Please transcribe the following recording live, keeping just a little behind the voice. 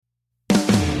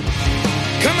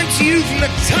to you from the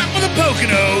top of the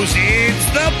Poconos, it's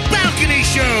The Balcony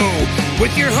Show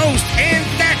with your host, Ann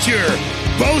Thatcher,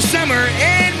 Bo Summer,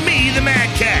 and me, the Mad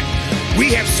Cat.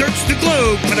 We have searched the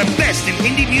globe for the best in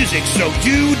indie music, so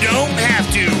you don't have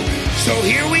to. So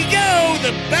here we go,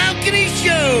 The Balcony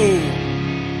Show.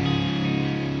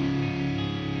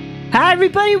 Hi,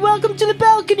 everybody. Welcome to The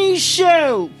Balcony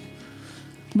Show.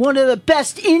 One of the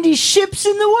best indie ships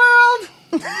in the world.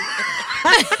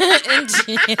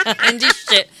 indie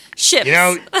ships. You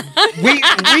know, we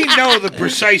know the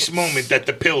precise moment that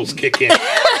the pills kick in.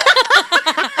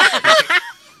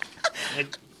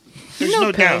 There's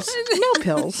no doubt. No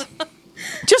pills.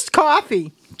 Just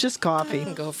coffee. Just coffee.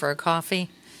 Go for a coffee.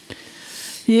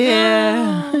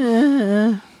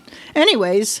 Yeah.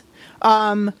 Anyways,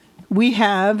 we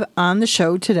have on the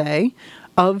show today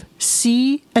of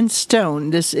Sea and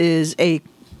Stone. This is a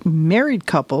married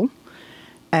couple,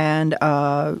 and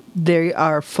they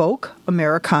are folk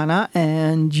Americana,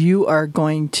 and you are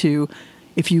going to,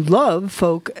 if you love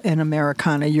folk and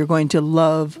Americana, you're going to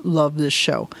love this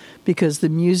show because the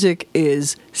music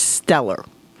is stellar.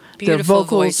 Beautiful Their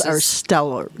vocals voices. are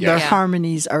stellar. Yeah. Their Yeah.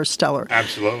 harmonies are stellar.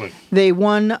 Absolutely. They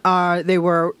won. They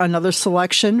were another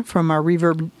selection from our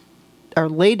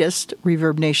latest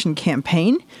Reverb Nation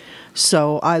campaign.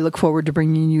 So I look forward to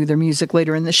bringing you their music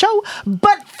later in the show.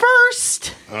 But first,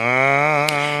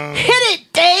 hit it,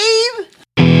 Dave.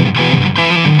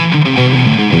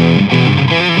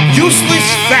 Useless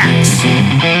facts.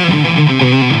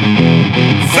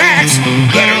 Facts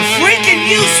that are freaking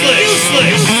useless.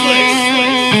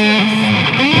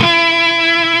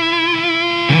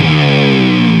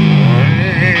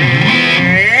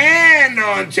 And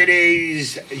on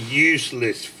today's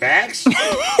useless facts,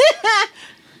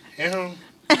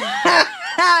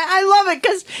 I love it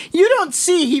because you don't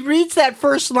see. He reads that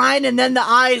first line and then the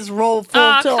eyes roll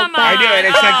full tilt. come I on. do it.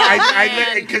 It's Oh,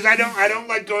 like because I don't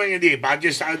like going in deep.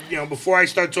 Before I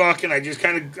start talking, I just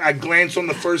I glance on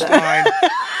the first line.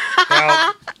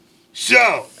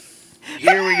 So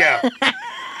here we go.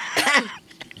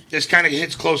 This kind of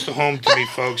hits close to home to me,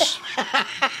 folks.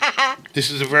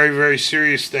 This is a very, very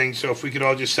serious thing. So if we could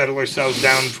all just settle ourselves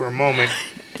down for a moment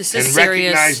This and is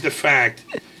serious. recognize the fact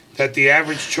that the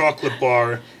average chocolate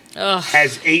bar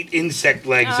has 8 insect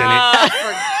legs in it. Oh,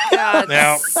 for God's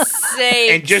Now,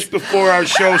 sake. and just before our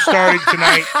show started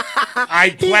tonight, I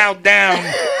plowed down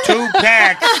 2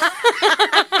 packs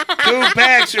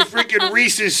of freaking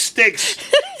Reese's Sticks.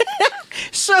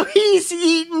 So he's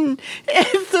eaten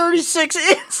 36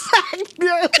 insects.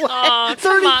 Oh, 32.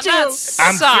 come on, that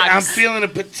sucks. I'm feeling a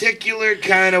particular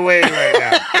kind of way right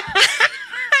now.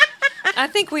 I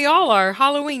think we all are.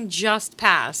 Halloween just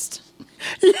passed.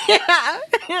 Yeah.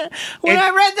 When I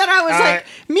read that, I was like,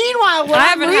 meanwhile, when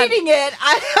I'm reading it,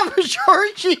 I have a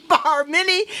Georgie Bar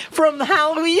Mini from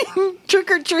Halloween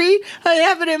Trick or Treat. I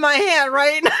have it in my hand,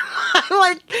 right?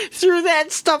 I threw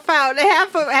that stuff out.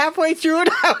 Halfway through it,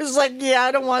 I was like, yeah,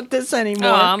 I don't want this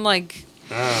anymore. Oh, I'm like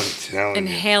I'm telling you.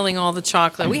 inhaling all the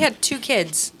chocolate. We had 2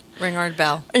 kids ring our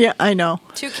bell. Yeah, I know.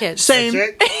 2 kids. Same.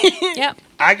 That's it? Yep.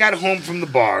 I got home from the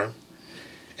bar,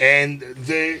 and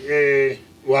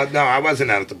I wasn't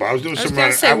out at the bar. I was doing some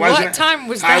running. What time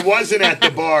was that? I wasn't at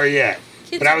the bar yet.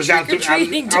 Kids But I was out. I was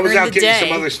trick-or-treating out during the getting day.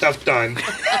 some other stuff done.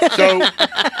 So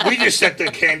we just set the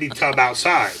candy tub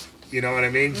outside. You know what I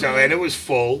mean? So and it was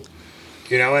full.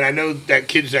 You know, and I know that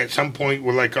kids at some point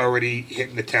were already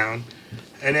hitting the town.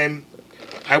 And then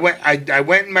I went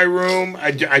in my room.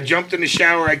 I jumped in the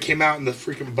shower. I came out and the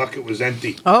freaking bucket was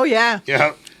empty. Oh, yeah.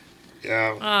 Yeah.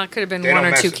 Oh, it could have been They 1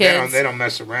 don't or 2 mess- kids. They don't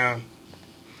mess around.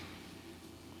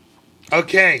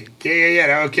 Okay.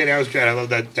 Yeah. Okay, that was good. I love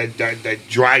that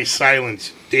dry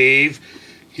silence, Dave.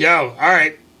 Yo, all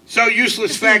right. So,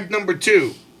 useless fact number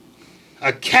 2.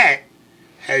 A cat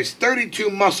has 32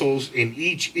 muscles in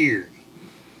each ear.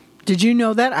 Did you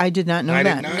know that? I did not know I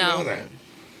that. did not No. know that.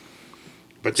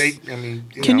 But they,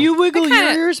 Can you wiggle your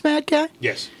kinda- ears, Mad Cat?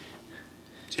 Yes.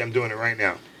 See, I'm doing it right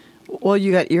now. Well,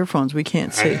 you got earphones. We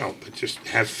can't see. I know, but just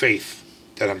have faith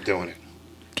that I'm doing it.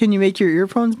 Can you make your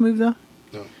earphones move, though?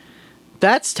 No.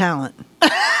 That's talent.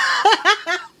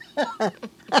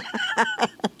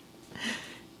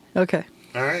 Okay.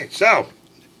 All right. So,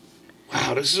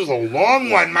 wow, this is a long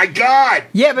one. My God.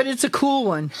 Yeah, but it's a cool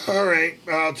one. All right,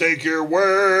 I'll take your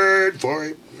word for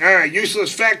it. All right,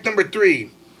 useless fact number 3.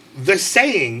 The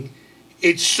saying,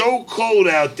 "It's so cold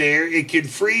out there it could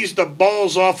freeze the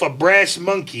balls off a brass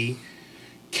monkey,"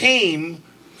 came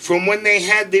from when they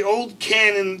had the old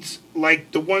cannons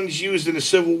like the ones used in the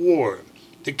Civil War.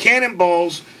 The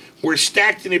cannonballs were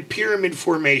stacked in a pyramid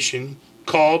formation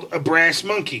called a brass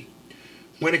monkey.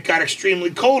 When it got extremely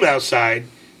cold outside,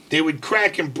 they would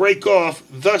crack and break off,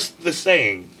 thus the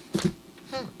saying.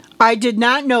 I did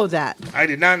not know that. I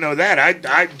did not know that.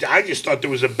 I just thought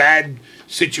there was a bad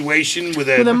situation with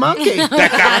a monkey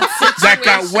that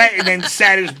got wet and then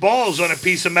sat his balls on a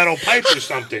piece of metal pipe or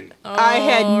something. I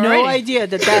had no idea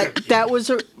that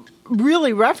was a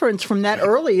really reference from that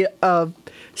early.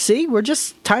 See, we're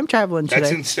just time traveling today.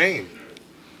 That's insane.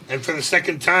 And for the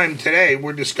second time today,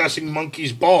 we're discussing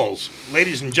monkey's balls.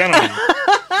 Ladies and gentlemen.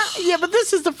 Yeah, but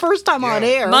this is the first time on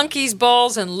air. Monkeys,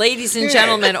 balls, and ladies and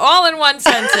gentlemen, all in one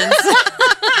sentence.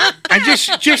 And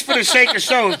just for the sake of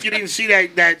if you didn't see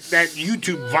that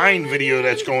YouTube Vine video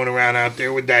that's going around out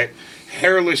there with that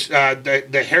hairless,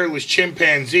 the hairless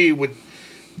chimpanzee with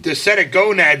the set of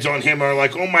gonads on him are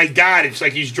like, oh my God, it's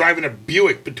like he's driving a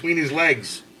Buick between his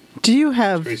legs. Do you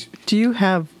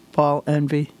have ball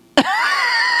envy?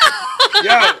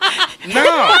 Yo,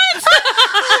 no.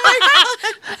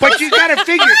 But you gotta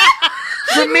figure,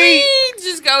 for me,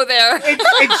 just go there.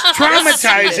 It's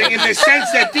traumatizing in the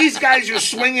sense that these guys are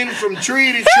swinging from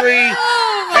tree to tree.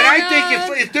 And I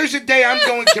think if there's a day I'm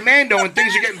going commando and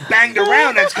things are getting banged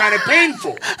around, that's kind of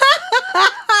painful.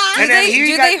 Do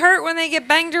they hurt when they get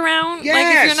banged around? Yeah, like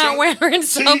if you're not wearing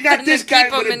something. So you got this guy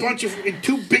with a bunch of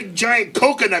two big giant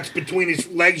coconuts between his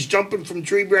legs, jumping from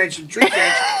tree branch to tree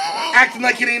branch, acting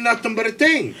like it ain't nothing but a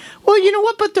thing. Well, you know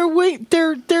what? But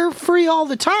they're free all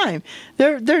the time.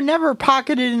 They're never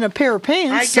pocketed in a pair of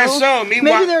pants. I guess so.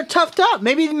 Meanwhile, maybe they're toughed up.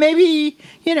 Maybe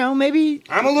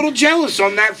I'm a little jealous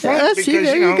on that front because see,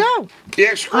 there you go. The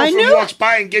ex-girlfriend walks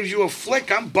by and gives you a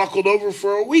flick. I'm buckled over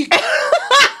for a week.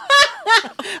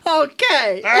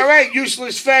 Okay. All right,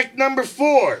 useless fact number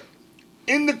 4.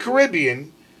 In the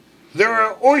Caribbean, there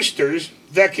are oysters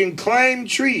that can climb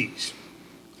trees.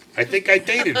 I think I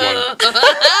dated one.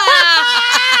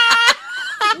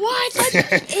 What?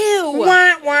 Ew.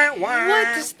 What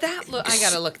does that look? I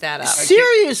gotta look that up.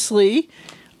 Seriously,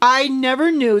 I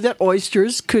never knew that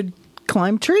oysters could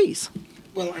climb trees.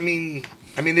 Well, I mean,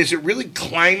 is it really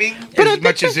climbing as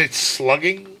much as it's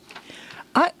slugging?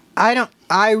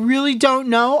 I really don't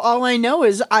know. All I know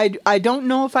is I don't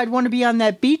know if I'd want to be on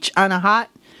that beach on a hot,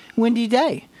 windy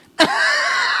day.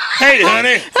 Hey,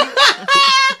 honey.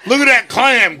 Look at that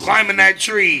clam climbing that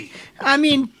tree. I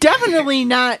mean, definitely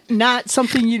not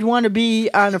something you'd want to be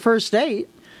on a first date.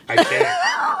 I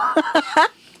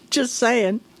can't. Just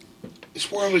saying.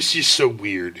 This world is just so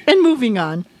weird. And moving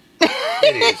on.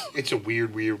 It is. It's a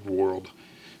weird, weird world.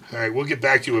 All right, we'll get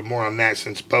back to it more on that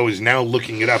since Bo is now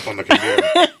looking it up on the computer.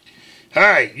 All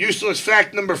right, useless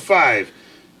fact number 5.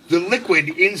 The liquid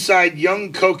inside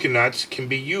young coconuts can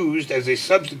be used as a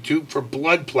substitute for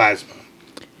blood plasma.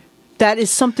 That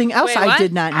is something else I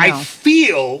did not know. I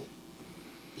feel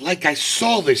like I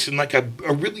saw this in like a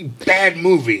really bad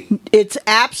movie. It's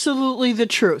absolutely the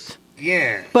truth.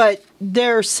 Yeah. But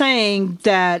they're saying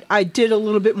that I did a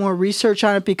little bit more research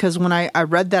on it because when I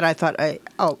read that, I thought,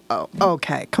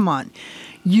 okay, come on.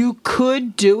 You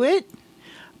could do it,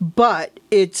 but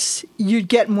you'd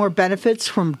get more benefits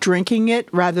from drinking it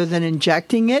rather than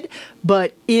injecting it.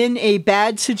 But in a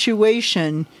bad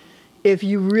situation, if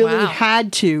you really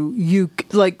had to,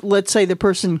 let's say the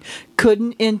person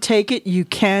couldn't intake it, you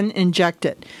can inject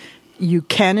it. You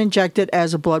can inject it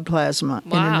as a blood plasma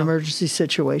in an emergency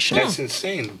situation. That's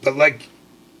insane. But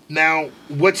now,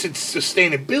 what's its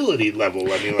sustainability level?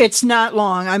 It's not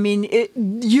long. I mean,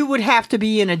 you would have to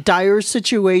be in a dire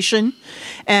situation,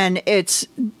 and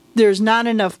there's not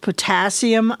enough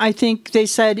potassium, I think they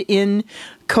said, in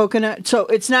coconut. So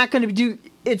it's not going to do.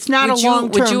 It's not a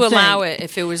long-term thing. Would you allow it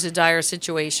if it was a dire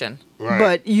situation? Right.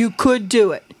 But you could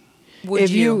do it.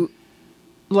 Would you?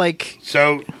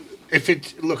 So,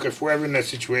 if we're ever in that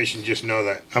situation, just know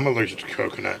that I'm allergic to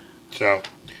coconut. So,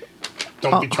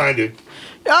 don't be trying to use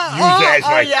that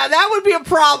as that would be a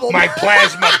problem. My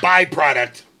plasma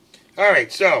byproduct. All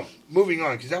right, so moving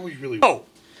on because that was really.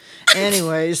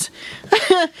 Anyways,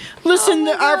 listen.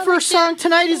 Our first song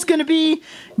tonight is going to be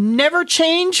 "Never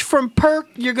Change" from Perk.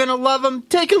 You're going to love them.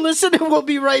 Take a listen, and we'll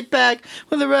be right back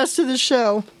with the rest of the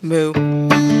show. Moo.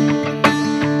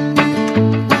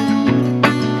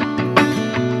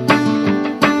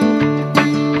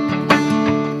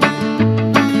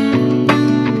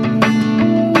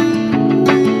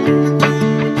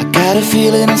 Got a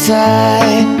feeling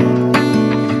inside,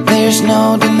 there's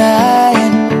no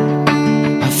denying.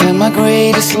 I found my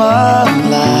greatest love in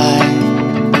life.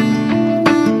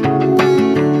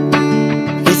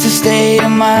 It's a state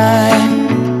of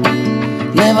mind,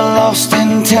 never lost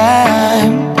in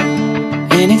time,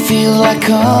 and it feels like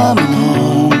coming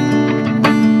home.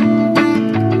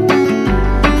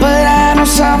 But I know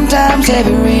sometimes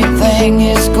everything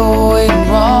is going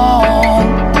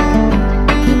wrong.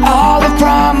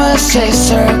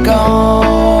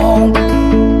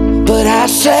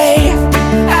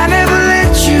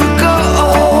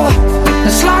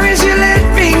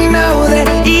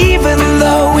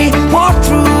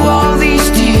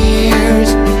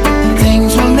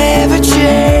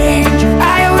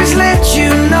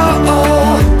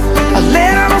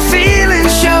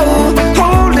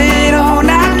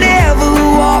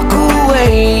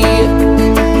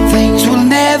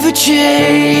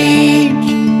 change.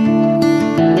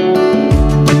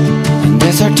 And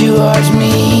as our two hearts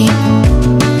meet,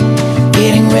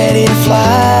 getting ready to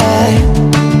fly,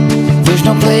 there's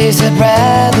no place I'd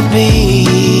rather be.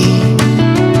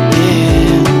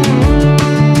 Yeah,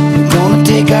 we're gonna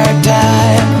take our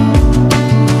time,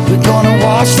 we're gonna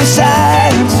watch the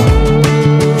signs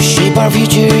shape our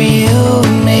future, you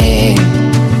and me.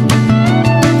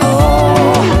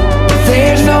 Oh,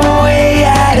 there's no way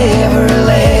I'd ever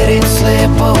let it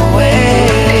slip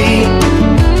away.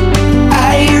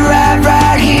 I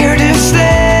right here to stay.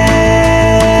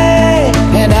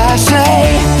 And I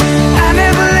say, I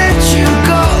never let you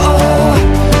go,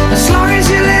 as long as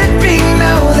you let me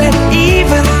know that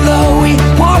even though we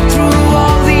walk through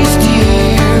all these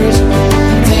tears,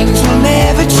 things will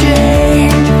never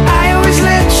change. I always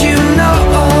let you know,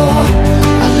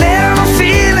 I let all my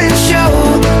feelings show.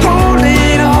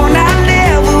 Holding on, I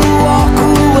never walk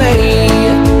away.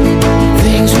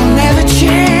 Things will never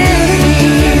change.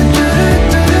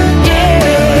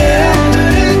 Yeah,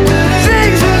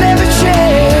 things will never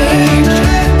change.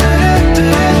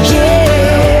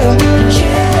 Yeah,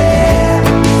 yeah.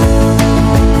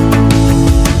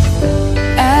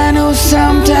 I know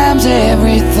sometimes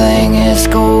everything is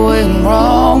going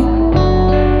wrong,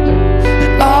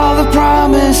 all the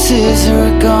promises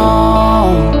are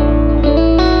gone,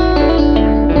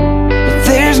 but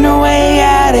there's no way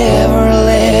I'd ever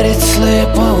let it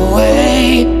slip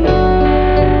away.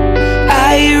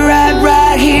 I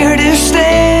right here to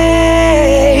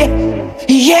stay.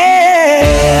 Yeah,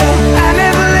 I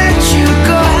never let you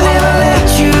go, I never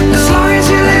let you go, as long as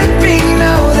you let me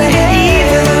know that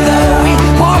even though we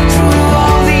walk through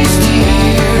all these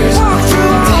tears,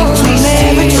 things will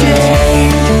never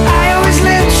change. I always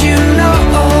let you know,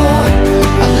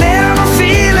 I let all my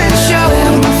feelings show.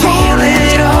 Hold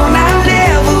it on, I'll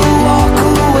never walk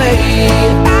away.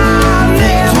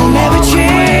 Things will never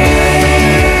change.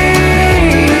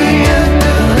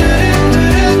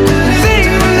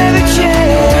 Things will never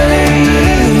change.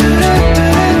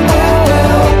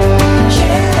 Oh,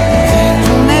 things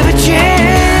will never change.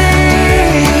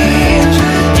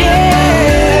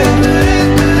 Yeah,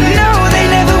 no, they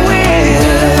never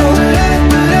will.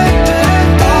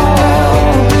 Oh,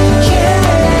 yeah.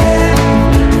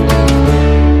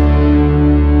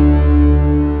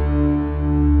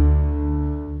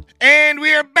 And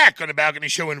we are back on the Balcony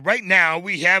Show, and right now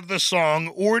we have the song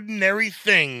Ordinary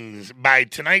Things by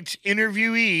tonight's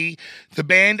interviewee, the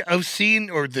band of Scene,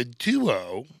 or the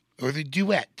duo, or the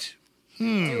duet.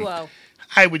 Duo.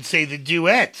 I would say the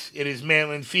duet. It is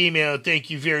male and female, thank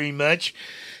you very much.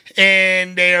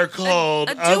 And they are called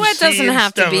A duet doesn't Obscene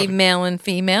have to be Stomach. male and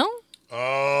female.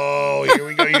 Oh, here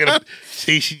we go. You're gonna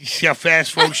see how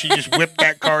fast, folks. She just whipped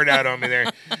that card out on me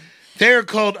there. They're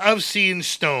called Of Sea and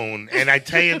Stone, and I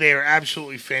tell you, they are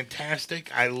absolutely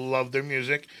fantastic. I love their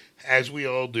music, as we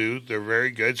all do. They're very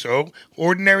good. So,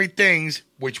 Ordinary Things,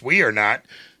 which we are not,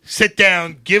 sit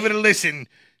down, give it a listen,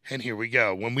 and here we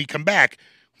go. When we come back,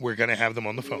 we're gonna have them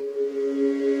on the phone.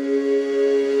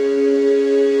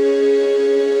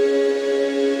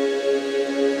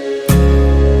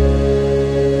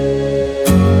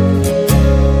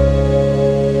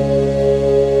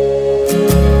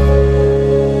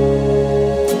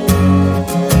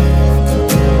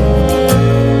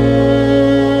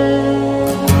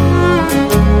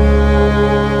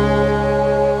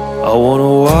 I wanna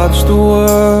watch the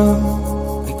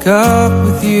world wake up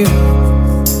with you.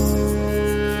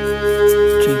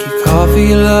 Drink your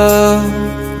coffee, love,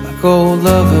 like old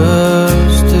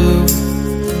lovers do.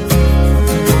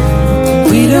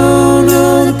 We don't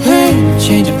know the pain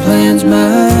changing plans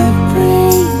might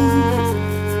bring.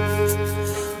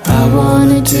 I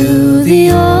wanna do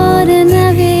the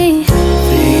ordinary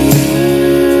thing.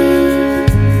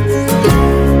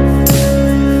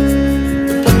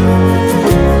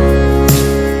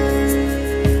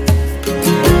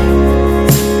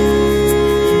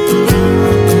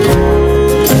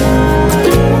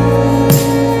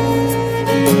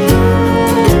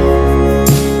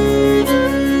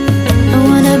 I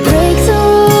wanna break the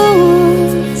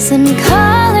rules and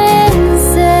cut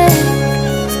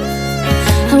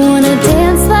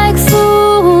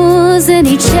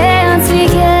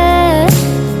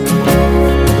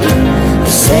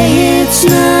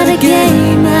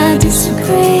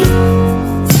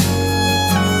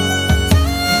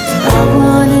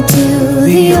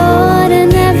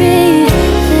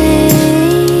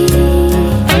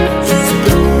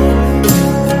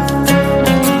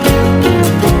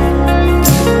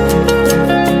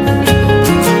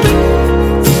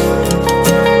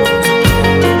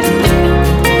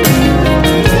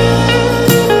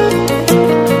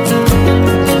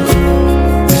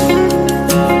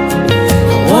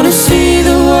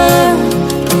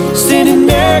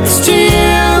close to you.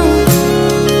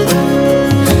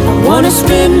 I wanna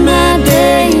spend my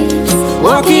days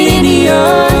walking in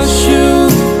your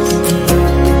shoes.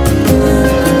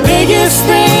 The biggest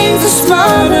things are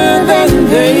smarter than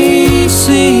they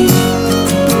seem.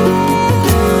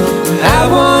 I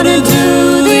wanna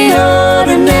do the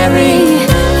ordinary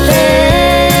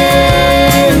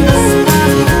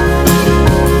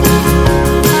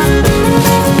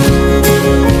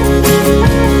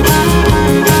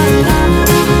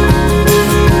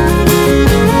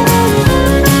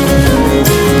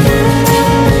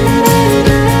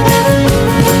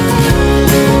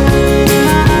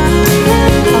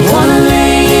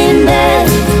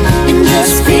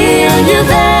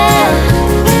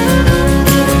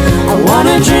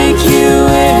drink you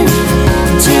in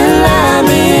till I'm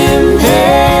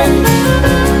impaired.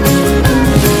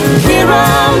 We're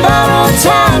on borrowed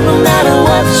time, no matter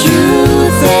what you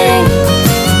think.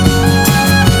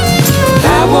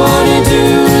 I wanna do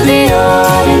the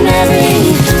ordinary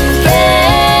things.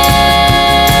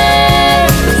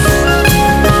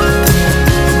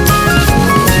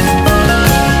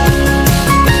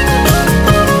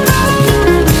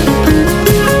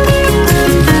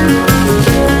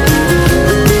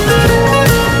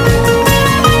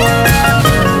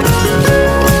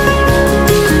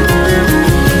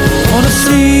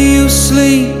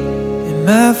 Sleep in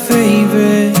my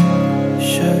favorite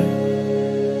shirt.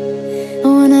 I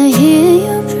wanna hear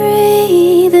you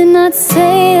breathe and not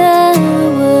say a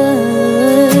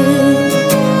word.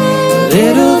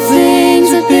 Little things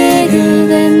are bigger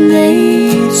than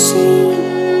they seem.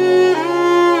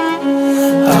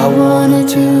 I wanna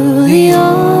do the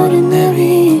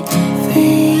ordinary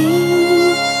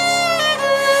things.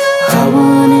 I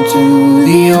wanna do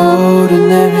the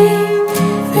ordinary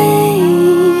things.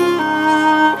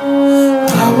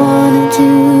 I wanna do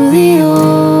the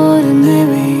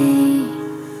ordinary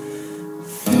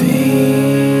things.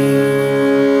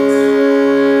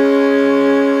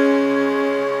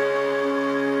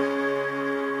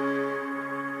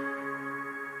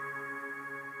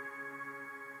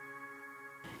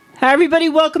 Hi, everybody.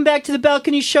 Welcome back to the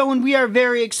Balcony Show, and we are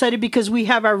very excited because we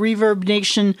have our Reverb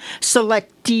Nation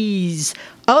selectees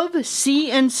of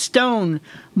Sea and Stone,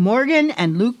 Morgan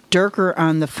and Luke Durker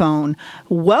on the phone.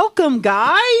 Welcome,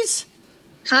 guys.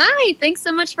 Hi, thanks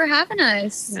so much for having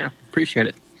us. Yeah, appreciate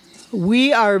it.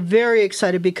 We are very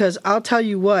excited because I'll tell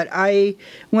you what,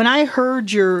 when I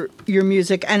heard your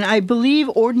music, and I believe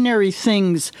Ordinary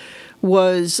Things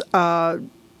was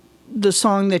the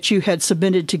song that you had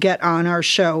submitted to get on our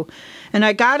show. And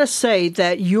I gotta say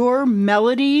that your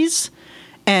melodies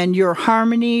and your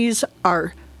harmonies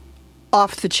are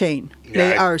off the chain. Yeah,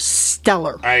 They are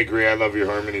stellar. I agree. I love your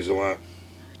harmonies a lot.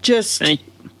 Just, Thank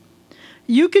you.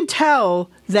 you can tell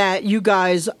that you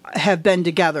guys have been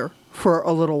together for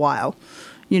a little while.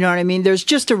 You know what I mean? There's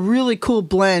just a really cool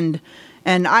blend.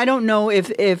 And I don't know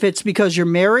if it's because you're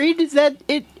married that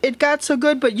it got so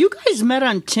good, but you guys met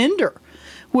on Tinder,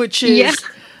 which is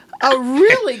a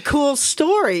really cool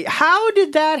story. How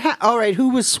did that happen? All right, who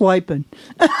was swiping?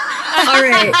 All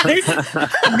right,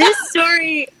 this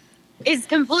story is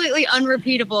completely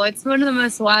unrepeatable. It's one of the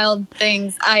most wild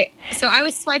things. I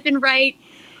was swiping right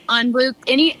on Luke.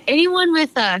 Anyone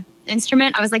with a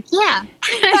instrument, I was like, yeah,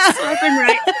 swiping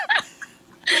right.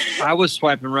 I was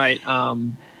swiping right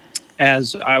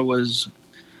as I was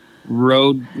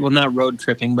not road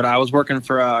tripping, but I was working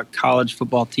for a college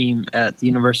football team at the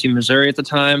University of Missouri at the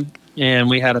time, and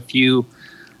we had a few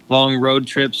long road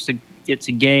trips to get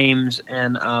to games.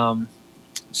 And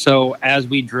so as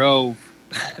we drove,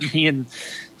 me and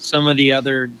some of the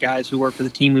other guys who worked for the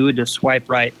team, we would just swipe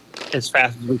right as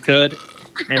fast as we could,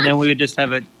 and then we would just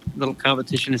have a little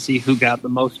competition to see who got the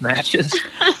most matches.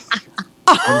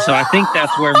 And so I think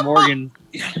that's where Morgan.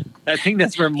 He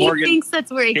thinks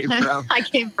that's where I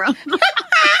came from.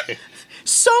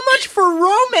 So much for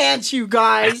romance, you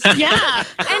guys. Yeah,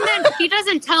 and then he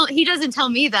doesn't tell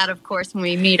me that, of course, when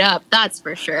we meet up. That's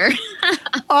for sure.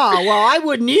 Oh well, I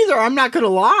wouldn't either. I'm not going to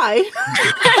lie.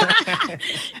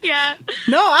 Yeah.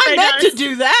 No, I meant to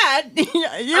do that.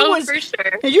 For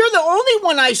sure. You're the only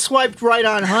one I swiped right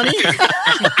on, honey.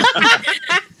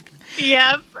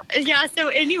 Yeah. So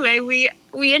anyway, we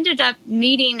ended up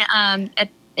meeting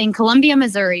in Columbia,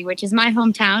 Missouri, which is my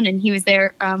hometown, and he was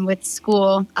there with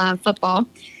school football.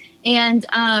 And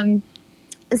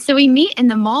so we meet in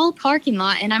the mall parking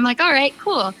lot, and I'm like, all right,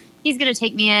 cool. He's going to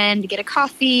take me in to get a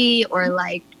coffee or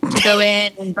like to go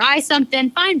in and buy something.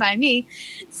 Fine by me.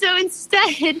 So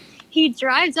instead, he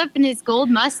drives up in his gold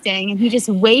Mustang and he just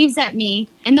waves at me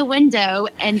in the window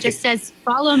and just says,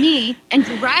 follow me, and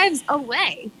drives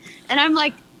away. And I'm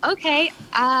like, okay,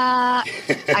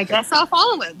 I guess I'll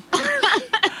follow him,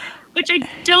 which I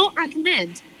don't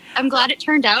recommend. I'm glad it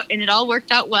turned out and it all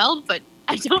worked out well, but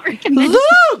I don't recommend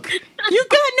Luke, you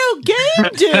got no game,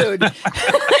 dude.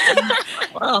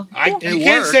 Well, You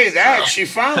can't say that. She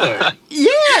followed.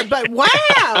 Yeah, but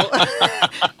wow.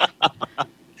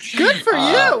 Good for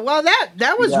you. Well,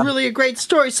 that was really a great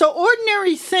story. So,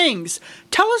 Ordinary Things.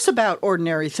 Tell us about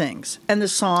Ordinary Things and the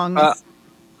song.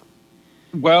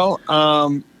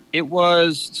 It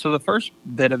was, so the first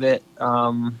bit of it,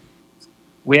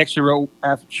 we actually wrote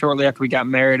shortly after we got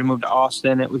married and moved to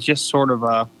Austin. It was just sort of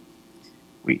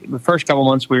the first couple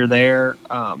months we were there,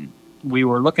 we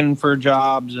were looking for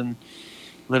jobs and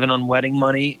living on wedding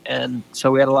money. And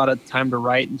so we had a lot of time to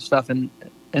write and stuff.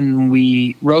 And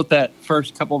we wrote that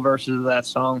first couple verses of that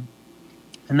song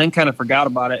and then kind of forgot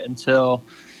about it until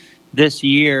this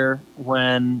year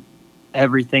when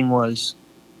everything was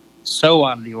so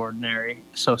out of the ordinary,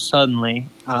 so suddenly.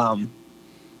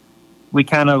 We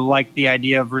kind of liked the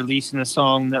idea of releasing a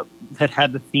song that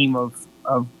had the theme of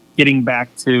getting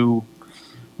back to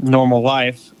normal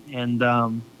life. And,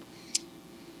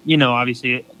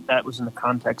 obviously that was in the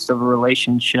context of a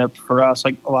relationship for us,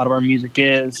 like a lot of our music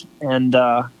is. And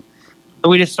so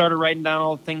we just started writing down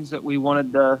all the things that we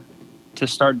wanted to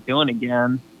start doing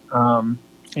again, and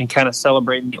kind of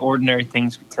celebrating the ordinary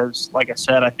things because, like I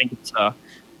said, I think it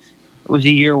was a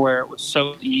year where it was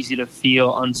so easy to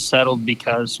feel unsettled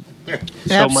because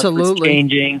so much was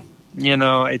changing.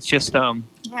 It's just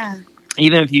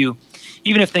even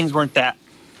if things weren't that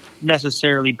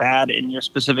necessarily bad in your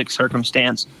specific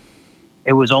circumstance,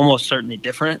 it was almost certainly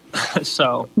different.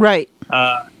 So right.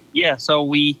 So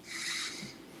we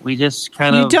just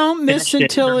kind of you don't miss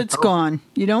until it's gone.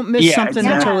 You don't miss something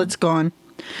until it's gone.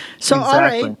 So all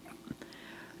right.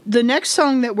 The next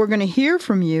song that we're going to hear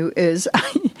from you is,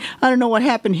 I don't know what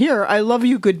happened here. I Love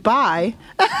You Goodbye.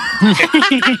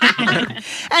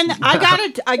 And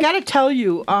I gotta tell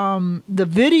you, the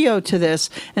video to this,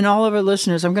 and all of our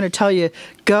listeners, I'm going to tell you,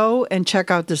 go and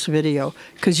check out this video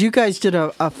because you guys did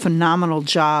a phenomenal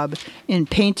job in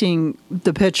painting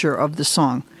the picture of the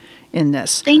song in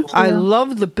this. Thank you. I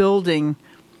love the building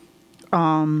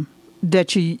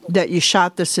that you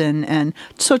shot this in. And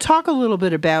so talk a little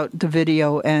bit about the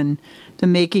video and the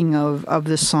making of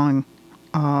this song.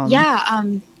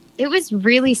 It was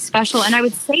really special, and I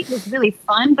would say it was really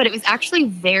fun, but it was actually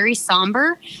very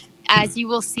somber, as you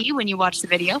will see when you watch the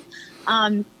video.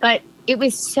 But it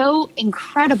was so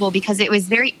incredible because it was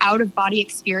very out-of-body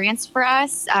experience for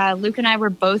us. Luke and I were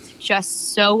both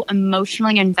just so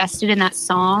emotionally invested in that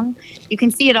song. You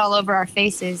can see it all over our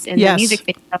faces in the music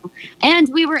video. And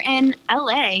we were in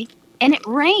LA, and it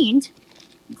rained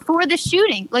for the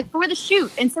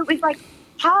shoot. And so it was like,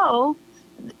 how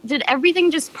did everything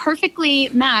just perfectly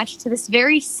match to this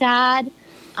very sad,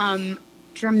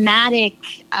 dramatic,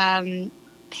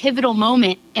 pivotal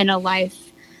moment in a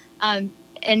life?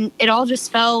 And it all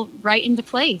just fell right into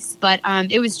place. But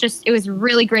it was a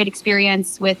really great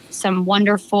experience with some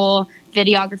wonderful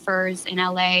videographers in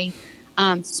LA.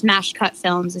 Smash Cut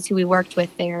Films is who we worked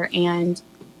with there, and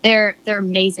they're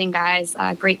amazing guys,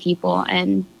 great people,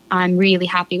 and I'm really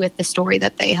happy with the story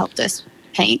that they helped us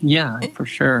paint. Yeah, for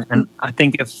sure. And I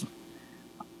think if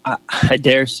I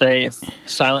dare say if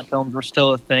silent films were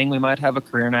still a thing, we might have a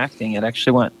career in acting. It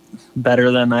actually went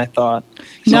better than I thought.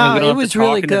 No, it was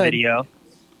really good. Video.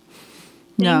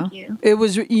 Thank you. It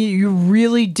was. You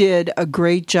really did a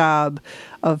great job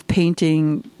of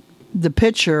painting the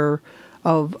picture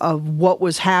of what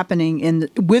was happening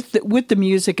with the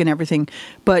music and everything.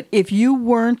 But if you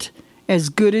weren't as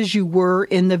good as you were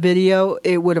in the video,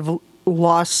 it would have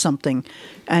lost something.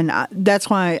 And that's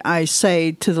why I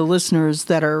say to the listeners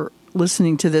that are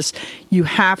listening to this, you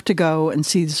have to go and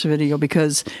see this video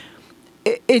because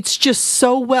it's just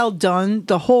so well done,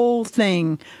 the whole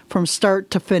thing from start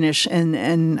to finish.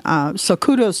 And so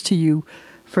kudos to you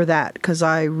for that because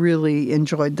I really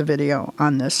enjoyed the video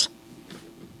on this.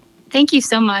 Thank you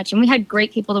so much. And we had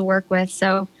great people to work with.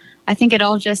 So I think it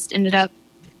all just ended up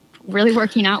really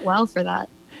working out well for that.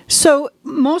 So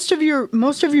most of your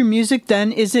music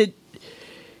then, is it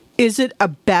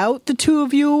about the two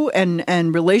of you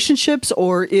and relationships,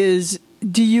 or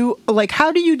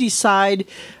how do you decide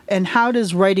and how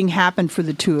does writing happen for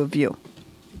the two of you?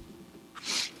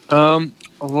 A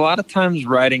lot of times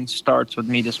writing starts with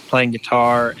me just playing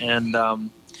guitar and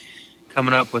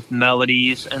coming up with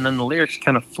melodies, and then the lyrics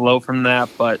kind of flow from that,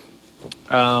 but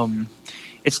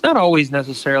it's not always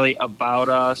necessarily about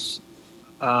us.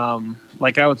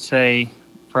 Like I would say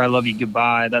for I Love You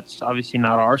Goodbye, that's obviously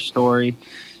not our story.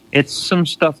 It's some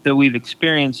stuff that we've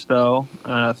experienced, though,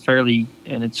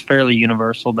 it's fairly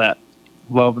universal, that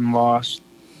love and loss.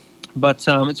 But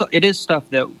it is stuff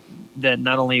that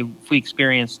not only we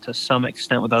experience to some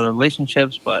extent with other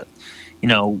relationships, but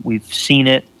we've seen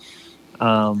it,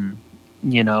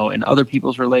 in other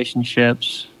people's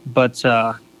relationships. But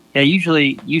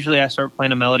usually I start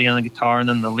playing a melody on the guitar, and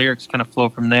then the lyrics kind of flow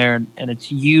from there, and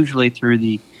it's usually through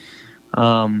the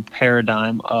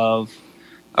paradigm of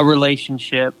a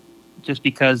relationship, just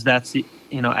because that's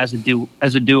as a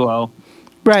duo,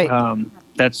 right?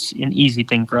 That's an easy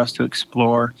thing for us to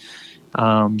explore.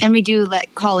 And we do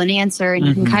call and answer, and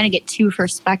you can kind of get two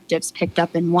perspectives picked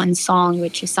up in one song,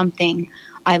 which is something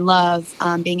I love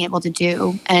being able to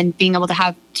do, and being able to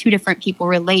have two different people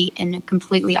relate in a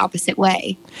completely opposite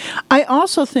way. I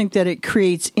also think that it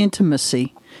creates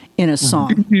intimacy in a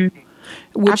song,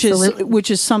 which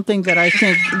is something that I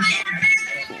think.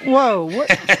 Whoa! What?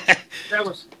 That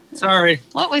was sorry.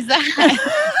 What was that?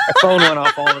 My phone went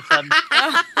off all of a sudden.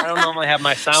 I don't normally have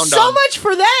my sound on. So much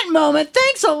for that moment.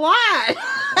 Thanks a lot.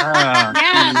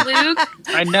 Yeah, Luke.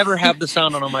 I never have the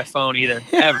sound on my phone either,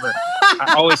 ever.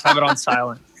 I always have it on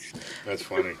silent. That's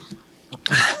funny.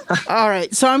 All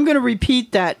right, so I'm going to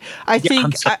repeat that. I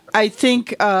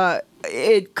think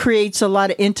it creates a lot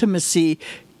of intimacy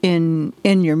in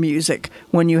your music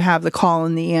when you have the call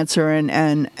and the answer,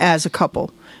 and as a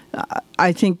couple.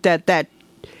 I think that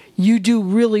you do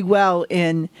really well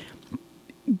in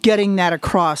getting that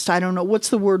across. I don't know, what's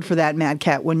the word for that, Mad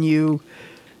Cat, when you...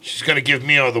 She's going to give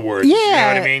me all the words. Yeah. You know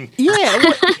what I mean?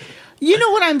 Yeah. You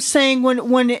know what I'm saying?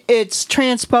 When it's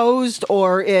transposed,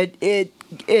 or I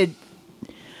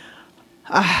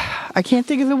can't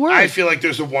think of the word. I feel like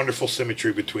there's a wonderful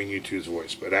symmetry between you two's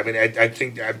voice, but I mean, I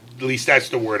think at least that's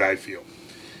the word I feel.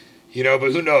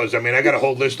 But who knows? I mean, I got a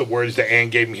whole list of words that Ann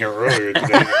gave me here earlier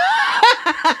today.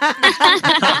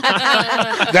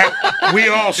 that we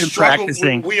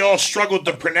all struggled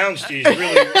to pronounce these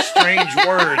really strange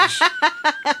words.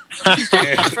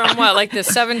 From what, like the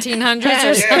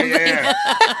 1700s or something? Yeah.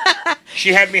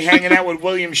 She had me hanging out with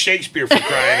William Shakespeare, for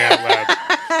crying out loud.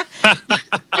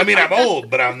 I mean, I'm old,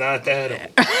 but I'm not that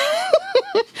old.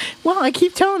 Well, I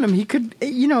keep telling him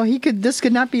this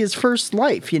could not be his first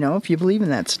life, if you believe in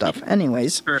that stuff.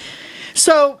 Anyways. Sure.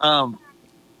 So,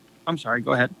 I'm sorry,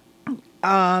 go ahead.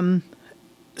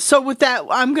 So with that,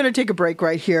 I'm going to take a break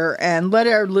right here and let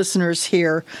our listeners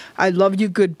hear I Love You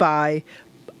Goodbye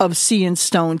of Sea and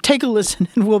Stone. Take a listen,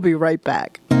 and we'll be right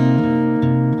back.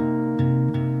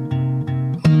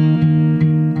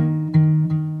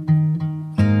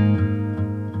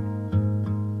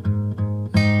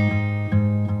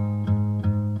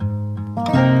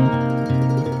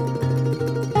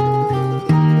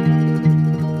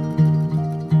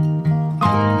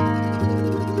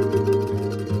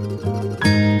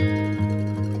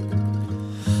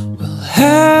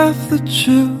 The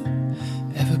truth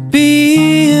ever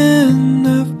be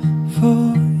enough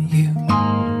for you?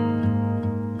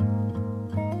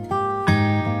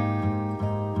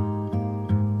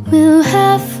 Will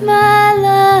have my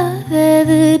love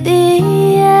ever be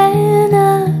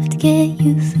enough to get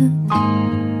you through?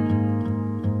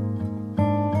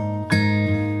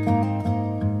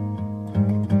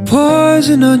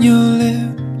 Poison on your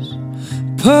lips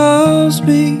pulls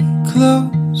me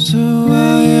closer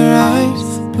while your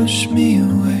eyes push me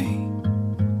away.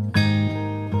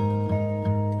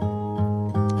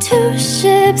 Two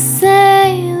ships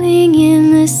sailing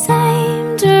in the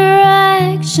same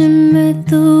direction, but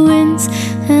the winds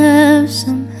have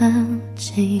somehow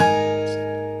changed.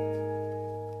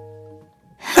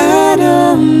 I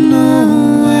don't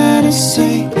know how to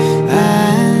say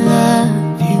I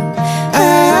love you.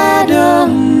 I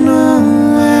don't know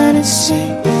how to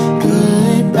say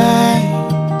goodbye.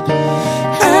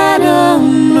 I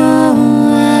don't know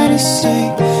how to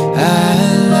say I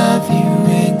love you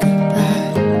and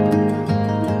goodbye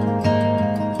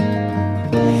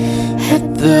at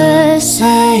the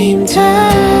same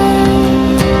time.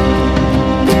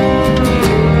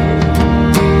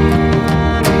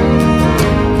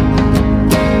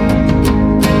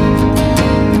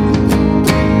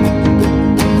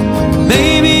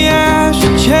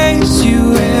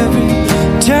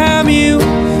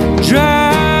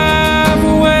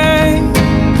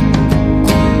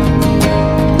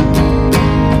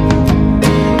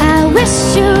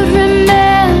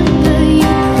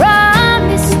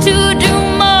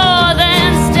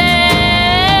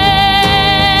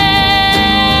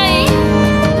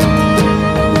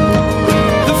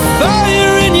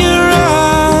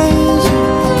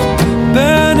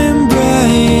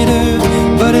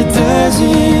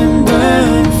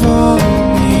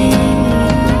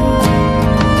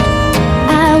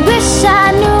 wish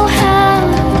I knew how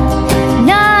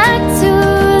not to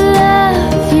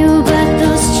love you, but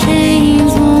those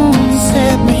chains won't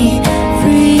set me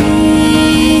free.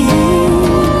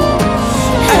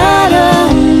 I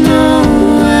don't know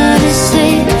what to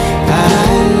say. I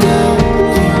love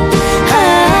you.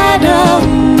 I don't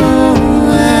know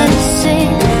what to say.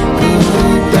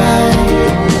 Goodbye.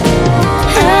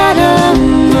 I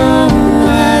don't know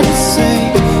what to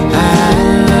say.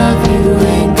 I love you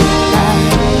and goodbye.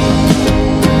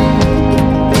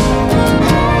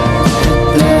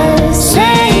 At the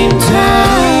same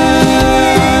time.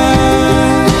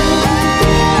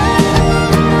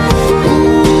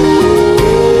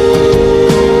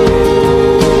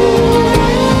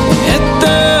 At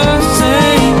the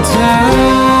same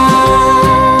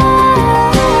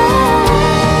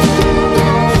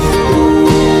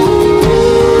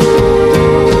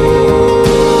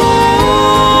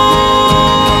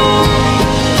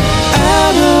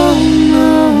I don't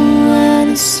know what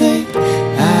to say.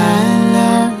 I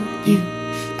love you.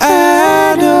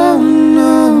 I don't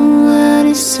know what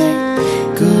to say.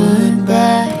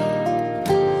 Goodbye.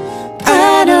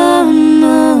 I don't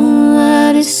know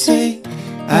what to say.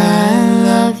 I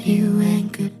love you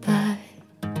and goodbye.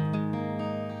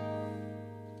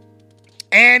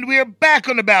 And we are back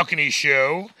on the Balcony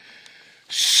Show.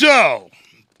 So,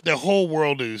 the whole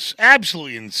world is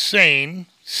absolutely insane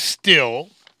still.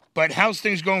 But how's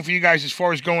things going for you guys as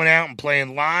far as going out and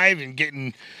playing live and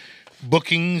getting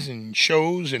bookings and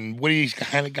shows? And what do you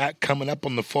kind of got coming up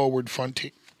on the forward front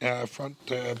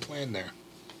plan there?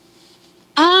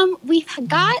 We've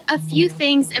got a few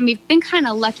things, and we've been kind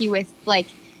of lucky with like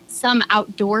some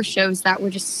outdoor shows that were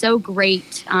just so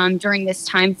great during this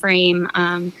time frame.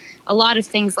 A lot of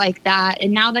things like that.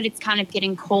 And now that it's kind of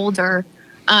getting colder,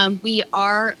 we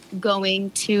are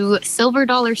going to Silver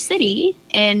Dollar City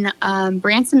in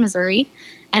Branson, Missouri,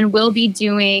 and we'll be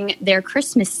doing their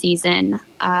Christmas season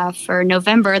for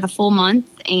November, the full month,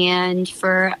 and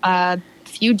for a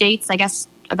few dates, I guess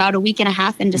about a week and a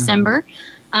half in December,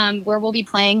 where we'll be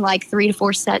playing like 3 to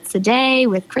 4 sets a day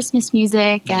with Christmas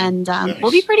music, and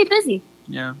we'll be pretty busy.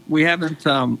 Yeah, we haven't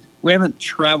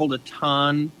traveled a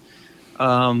ton.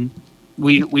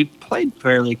 We played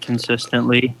fairly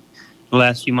consistently the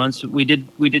last few months. We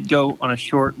did go on a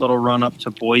short little run up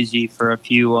to Boise for a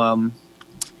few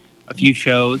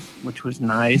shows, which was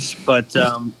nice. But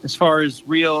as far as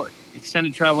real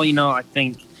extended travel, I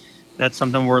think that's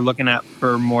something we're looking at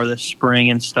for more this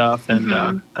spring and stuff.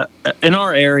 And in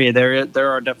our area,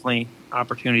 there are definitely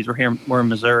opportunities. We're in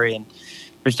Missouri, and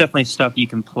there's definitely stuff you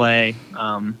can play.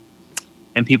 And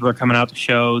people are coming out to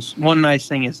shows. One nice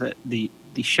thing is that the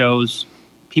shows,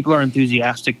 people are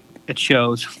enthusiastic at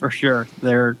shows for sure.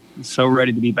 They're so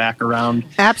ready to be back around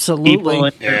Absolutely. people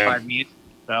and certified music.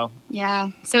 So Yeah.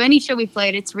 So any show we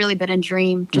played, it's really been a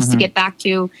dream just to get back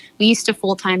to. We used to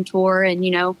full-time tour, and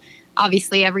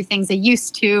obviously everything's a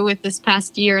used to with this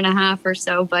past year and a half or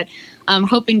so, but I'm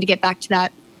hoping to get back to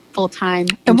that full-time.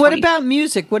 And what about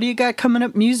music? What do you got coming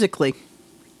up musically?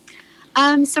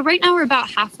 So right now we're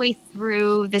about halfway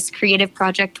through this creative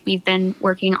project we've been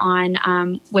working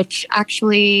on, which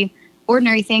actually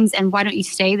Ordinary Things and Why Don't You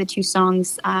Stay, the two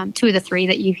songs, 2 of the 3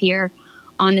 that you hear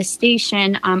on the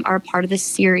station, are part of this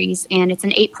series. And it's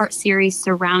an 8-part series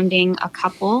surrounding a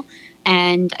couple,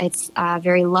 and it's a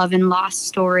very love and loss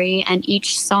story. And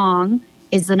each song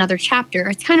is another chapter.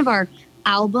 It's kind of our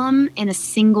album in a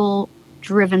single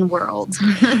driven world.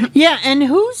 Yeah, and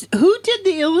who did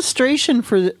the illustration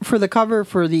for the cover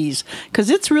for these? Because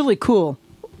it's really cool.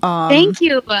 Thank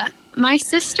you. My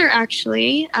sister,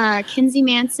 actually, Kinsey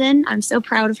Manson. I'm so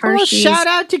proud of her. Oh, shout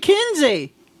out to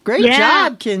Kinsey. Great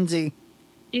job, Kinsey.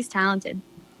 She's talented.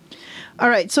 All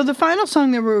right, so the final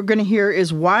song that we're going to hear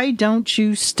is Why Don't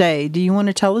You Stay? Do you want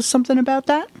to tell us something about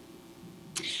that?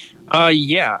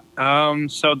 Yeah.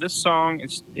 So this song,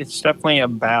 it's definitely a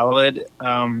ballad.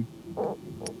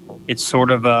 It's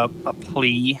sort of a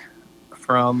plea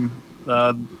from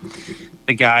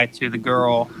the guy to the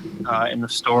girl in the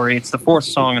story. It's the 4th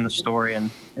song in the story,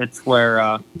 and it's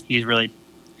where he's really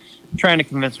trying to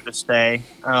convince her to stay.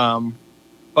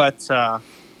 But I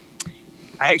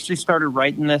actually started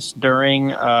writing this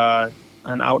during an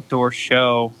outdoor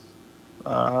show,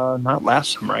 not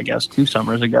last summer, I guess, 2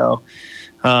 summers ago.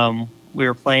 We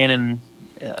were playing in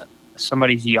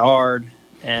somebody's yard,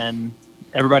 and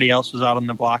everybody else was out on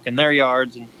the block in their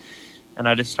yards, and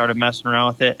I just started messing around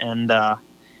with it. And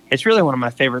it's really one of my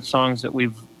favorite songs that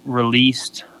we've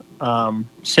released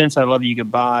since I Love You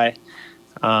Goodbye.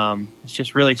 It's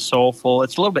just really soulful.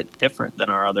 It's a little bit different than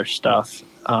our other stuff.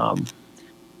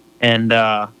 And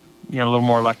a little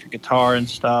more electric guitar and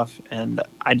stuff. And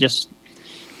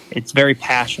it's very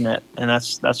passionate, and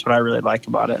that's what I really like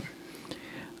about it.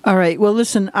 All right. Well,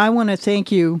 listen, I want to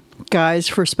thank you guys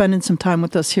for spending some time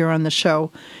with us here on the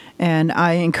show. And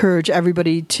I encourage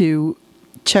everybody to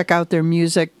check out their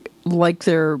music, like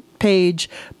their page,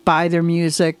 buy their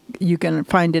music. You can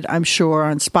find it, I'm sure,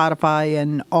 on Spotify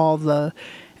and all the...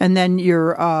 And then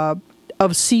your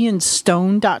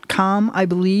ofseeandstone.com, I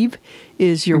believe,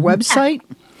 is your website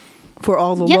for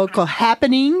all the local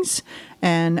happenings.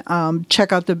 And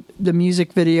check out the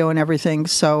music video and everything.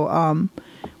 So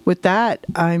with that,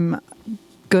 I'm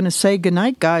going to say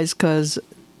goodnight, guys, because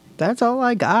that's all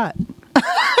I got.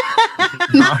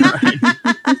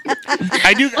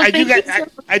 I do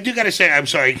got to say, I'm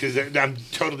sorry, because I'm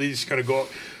totally just going to go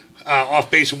off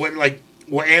base of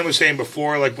what Ann was saying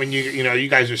before, like when you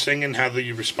guys are singing, how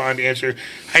you respond to answer.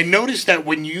 I noticed that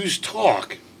when you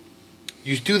talk,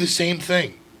 you do the same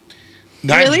thing.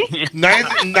 Really?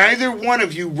 Neither one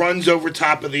of you runs over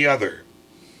top of the other.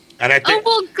 And I think,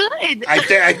 well, good.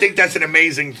 I think that's an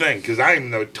amazing thing, because I'm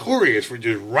notorious for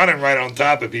just running right on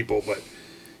top of people. But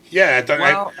yeah,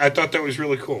 I thought that was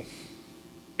really cool.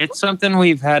 It's something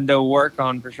we've had to work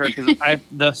on for sure, because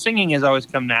the singing has always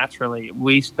come naturally.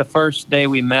 The first day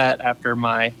we met after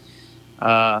my,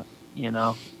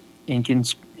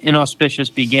 inauspicious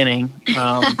beginning,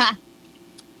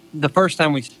 the first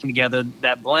time we sang together,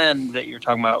 that blend that you're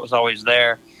talking about was always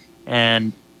there,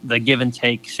 and the give and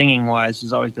take singing wise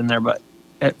has always been there. But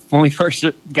when we first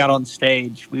got on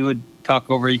stage, we would talk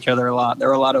over each other a lot. There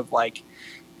were a lot of like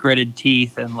gritted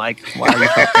teeth and like, wow,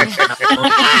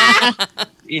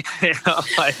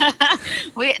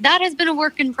 that has been a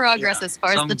work in progress as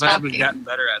far as the talking. We've gotten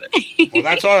better at it. Well,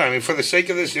 that's all. I mean, for the sake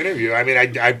of this interview, I mean,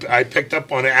 I picked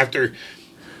up on it after,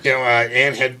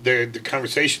 Ann had the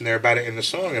conversation there about it in the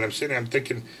song, and I'm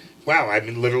thinking, wow, I've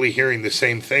been literally hearing the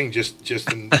same thing just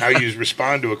in how you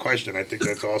respond to a question. I think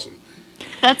that's awesome.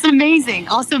 That's amazing.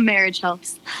 Also, marriage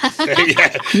helps.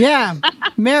 Yeah,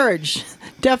 marriage.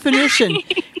 Definition.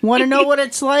 Want to know what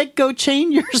it's like? Go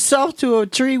chain yourself to a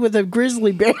tree with a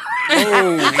grizzly bear.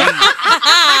 All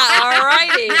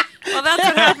righty. Well, that's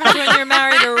what happens when you're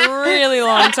married a really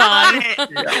long time.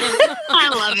 I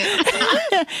love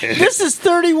it. This is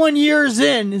 31 years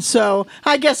in, so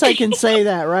I guess I can say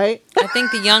that, right? I think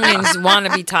the youngins want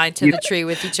to be tied to the tree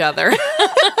with each other.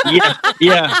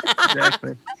 Yeah,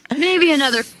 exactly. Maybe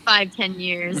another 5-10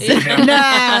 years.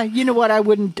 Nah, you know what? I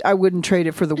wouldn't trade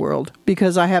it for the world,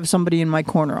 because I have somebody in my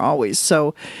corner always.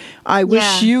 So I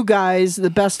wish you guys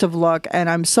the best of luck, and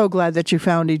I'm so glad that you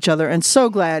found each other, and so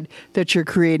glad that you're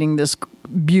creating this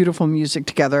beautiful music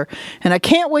together. And I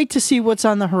can't wait to see what's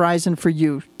on the horizon for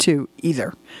you too,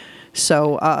 either.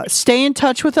 So stay in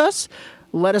touch with us.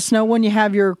 Let us know when you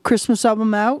have your Christmas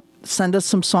album out. Send us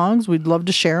some songs. We'd love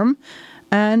to share them.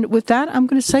 And with that, I'm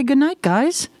going to say goodnight,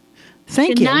 guys.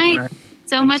 Thank you. Good night.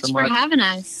 So much for having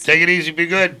us. Take it easy. Be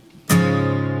good.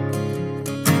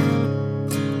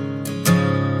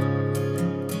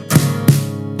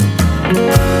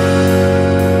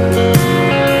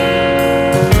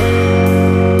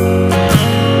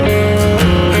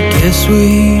 Guess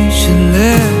we should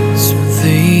let some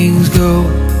things go.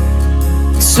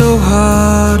 It's so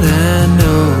hard, I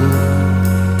know.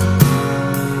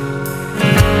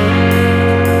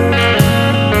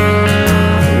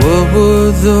 What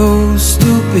would those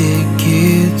stupid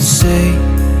kids say?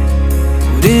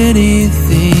 Would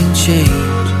anything change?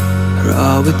 Or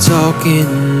are we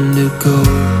talking to ghosts?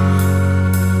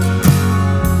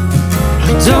 I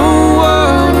don't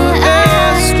wanna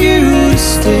ask you to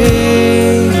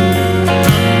stay,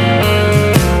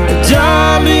 but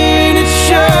darling, it's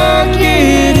sure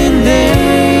getting late.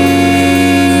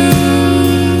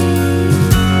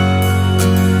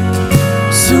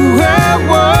 So I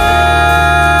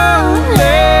won't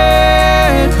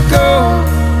let go.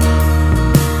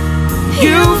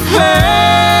 You've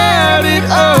had it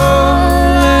all,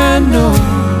 I know,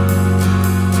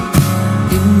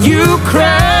 and you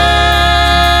cry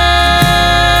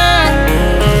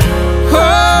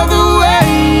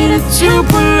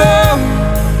Tupelo.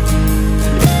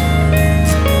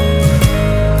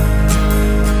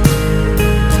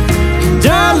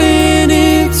 Darling,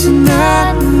 it's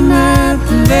not my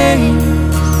place,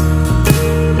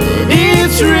 but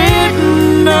it's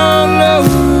written all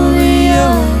over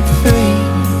your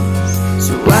face.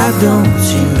 So why don't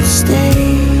you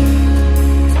stay?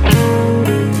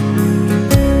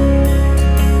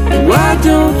 Why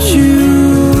don't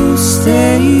you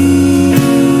stay?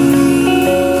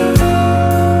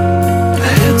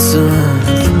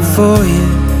 Something for you,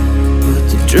 but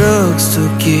the drugs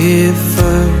took it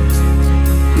first.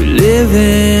 We live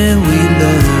and we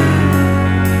learn.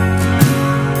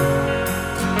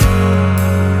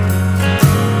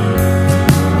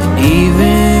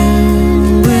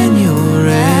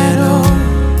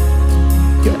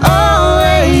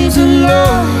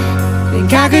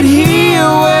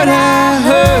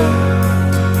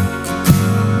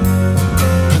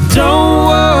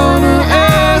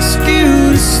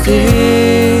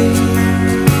 stay.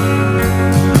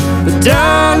 But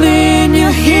darling,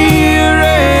 you're here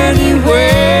anyway.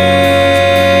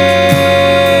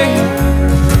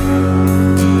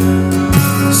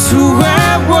 So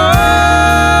I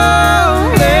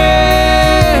won't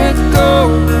let go.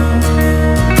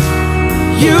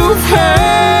 You've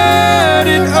heard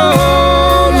it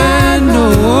all, I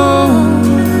know.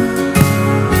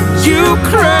 You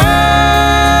cry,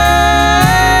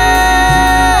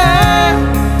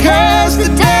 'cause the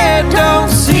dead don't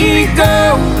see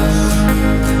ghosts.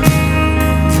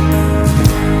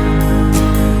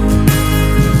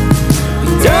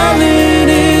 Darling,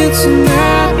 it's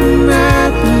not my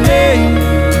place,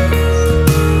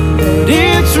 but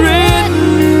it's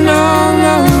written all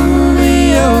over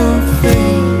your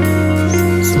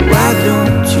face. So why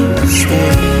don't you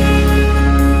stay?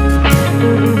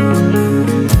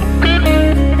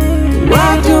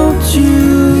 Why don't you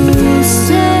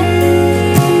stay?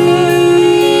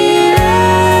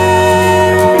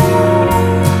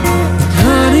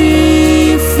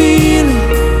 Honey, you feel it,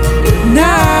 but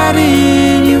not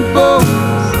in your bones.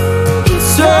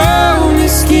 It's only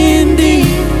skin deep,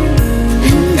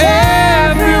 and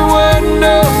everyone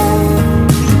knows.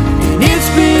 And it's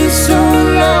been so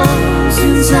long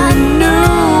since I knew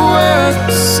what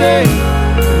to say.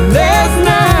 There's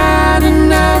not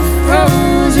enough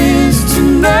roses to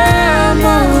numb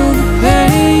all the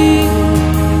pain.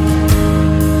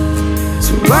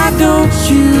 So why don't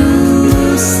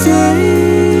you stay?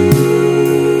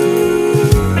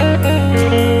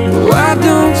 Why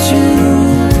don't you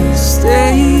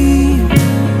stay?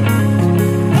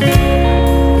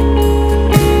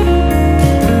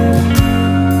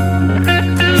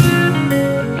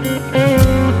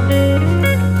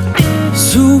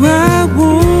 So I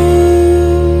won't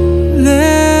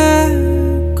let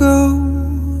go.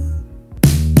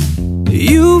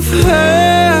 You've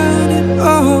heard it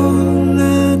all,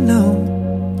 I know.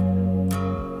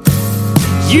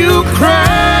 You cry,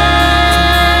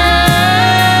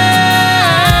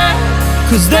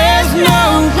 'cause there's no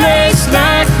place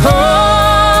like home.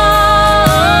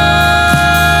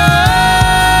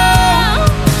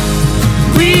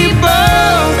 We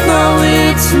both know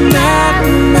it's not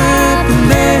my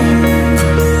place,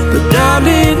 but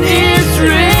darling, it's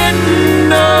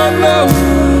written all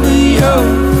over your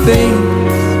face.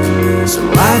 So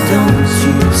why don't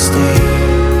you stay?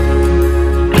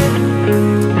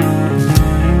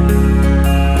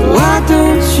 Why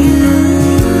don't you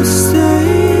stay?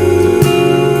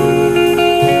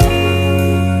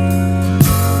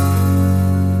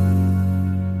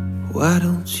 Why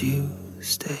don't you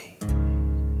stay?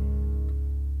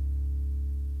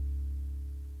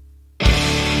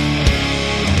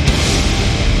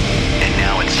 And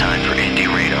now it's time for Indie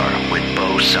Radar with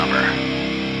Bo Summer.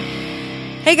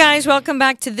 Hey guys, welcome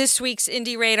back to this week's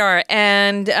Indie Radar.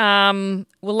 And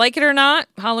well, like it or not,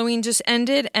 Halloween just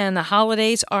ended and the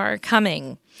holidays are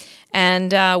coming.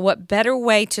 And what better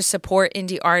way to support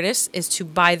indie artists is to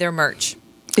buy their merch.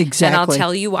 Exactly. And I'll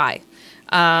tell you why.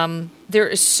 There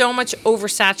is so much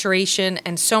oversaturation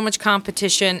and so much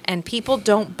competition, and people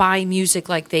don't buy music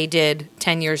like they did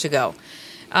 10 years ago.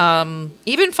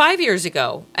 Even 5 years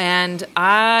ago. And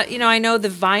I know the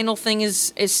vinyl thing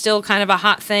is still kind of a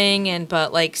hot thing,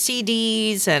 but like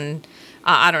CDs and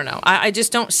I don't know. I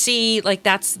just don't see like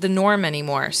that's the norm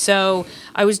anymore. So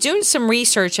I was doing some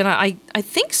research, and I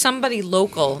think somebody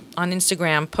local on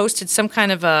Instagram posted some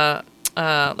kind of a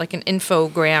like an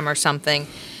infogram or something.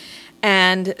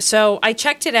 And so I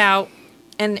checked it out.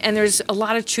 And there's a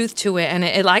lot of truth to it, and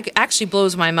it like actually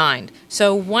blows my mind.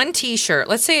 So one T-shirt,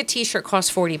 let's say a T-shirt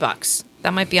costs $40.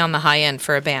 That might be on the high end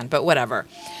for a band, but whatever.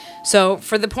 So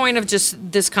for the point of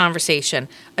just this conversation,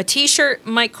 a T-shirt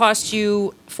might cost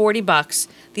you $40.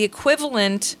 The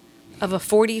equivalent of a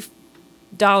 $40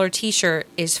 T-shirt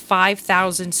is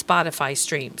 5,000 Spotify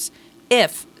streams,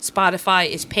 if Spotify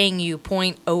is paying you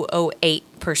 0.008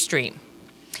 per stream.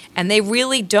 And they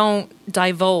really don't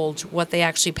divulge what they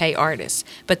actually pay artists.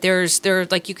 But there's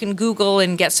like you can Google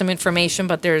and get some information,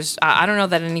 but there's I don't know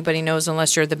that anybody knows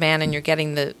unless you're the band and you're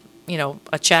getting the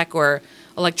a check or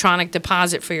electronic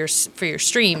deposit for your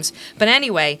streams. But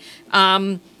anyway,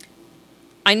 I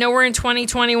know we're in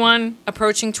 2021,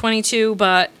 approaching 22,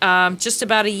 but just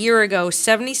about a year ago,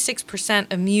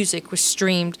 76% of music was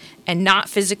streamed and not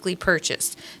physically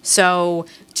purchased. So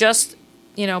just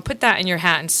put that in your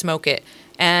hat and smoke it.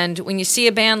 And when you see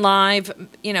a band live,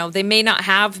 they may not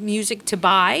have music to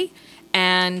buy,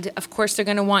 And of course, they're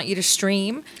going to want you to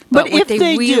stream. But what if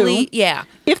they do, yeah.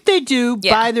 If they do,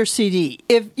 Yeah. buy their CD.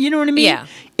 If you know what I mean. Yeah.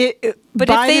 But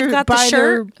buy if they've their, got the buy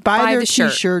shirt, their, buy their the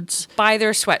shirt. T-shirts. Buy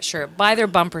their sweatshirt, buy their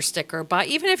bumper sticker, buy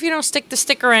even if you don't stick the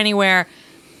sticker anywhere,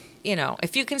 you know,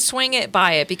 if you can swing it,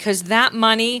 buy it, because that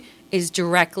money is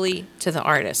directly to the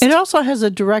artist. It also has a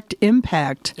direct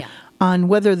impact Yeah. on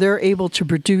whether they're able to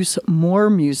produce more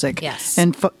music Yes.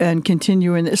 and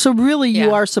continue in. So really, you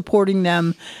Yeah. are supporting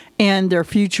them and their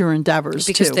future endeavors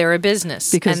because too. they're a business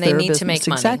Because and they they're a need to make business,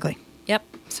 money. exactly. Yep.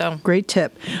 So Great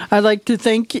tip. I'd like to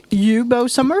thank you, Bo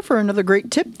Summer, for another great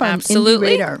tip on Absolutely.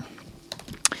 Indie Radar.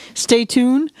 Stay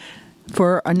tuned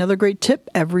for another great tip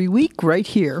every week right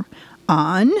here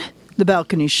on The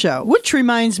Balcony Show. Which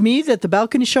reminds me that The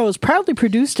Balcony Show is proudly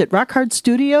produced at Rock Hard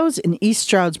Studios in East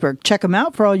Stroudsburg. Check them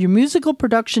out for all your musical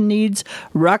production needs,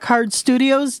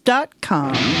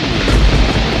 rockhardstudios.com.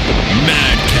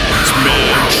 Mad Cats,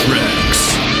 Mad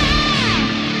Tracks.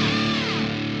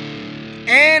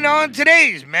 And on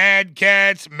today's Mad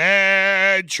Cats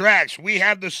Mad Tracks, we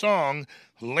have the song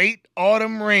Late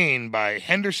Autumn Rain by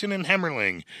Henderson and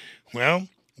Hemmerling. Well,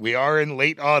 we are in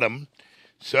late autumn,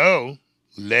 so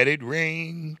let it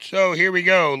rain. So here we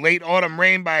go. Late Autumn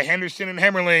Rain by Henderson and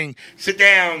Hemmerling. Sit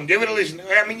down. Give it a listen.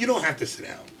 I mean, you don't have to sit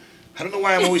down. I don't know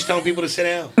why I'm always telling people to sit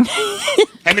down.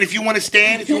 I mean, if you want to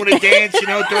stand, if you want to dance, you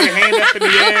know, throw your hand up in the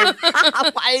air.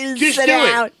 Why Just sit do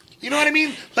down? it. You know what I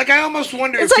mean? Like, I almost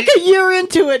wonder It's if like a year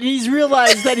into it, and he's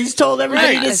realized that he's told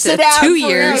everybody Right. to It's sit 2 down. for a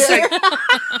years. year.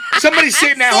 somebody's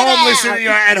sitting at Sit home down. listening, you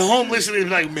know, at home listening,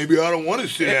 like, maybe I don't want to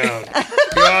sit down.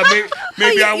 You know,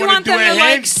 maybe I you want to do a them to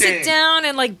like sit handstand. down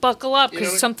and like buckle up because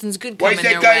You know, something's good Why coming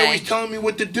is that their guy way. always telling me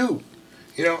what to do?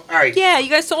 You know, all right. Yeah, you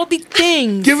guys all big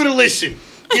things. Give it a listen.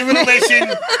 Give it a listen.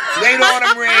 Late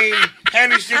Autumn Rain,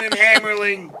 Henderson and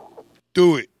Hammerling.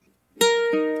 Do it.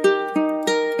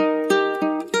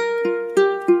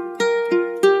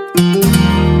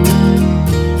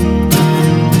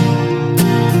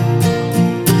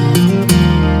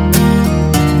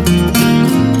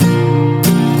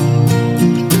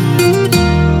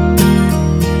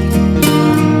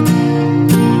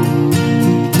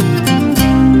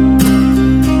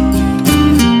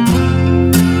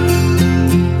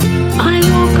 I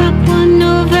woke up one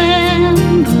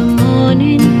November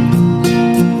morning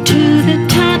to the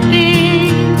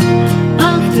tapping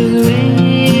of the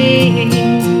rain.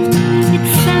 It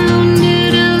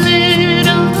sounded a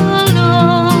little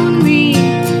lonely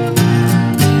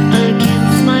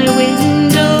against my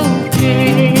window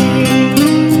pane.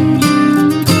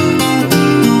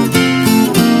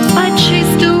 I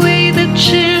chased away the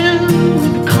chill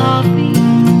with coffee,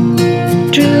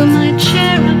 drew my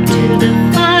chair up to the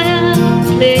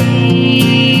fireplace.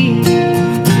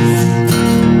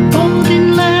 Golden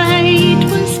light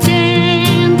was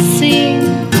dancing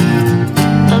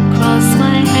across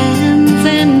my hands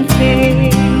and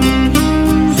face.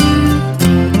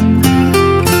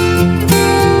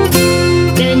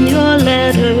 Then your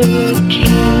letter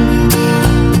came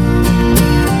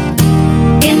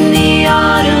in the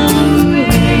autumn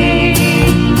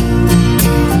rain.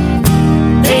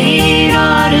 Late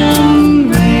autumn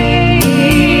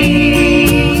rain,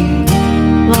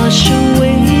 wash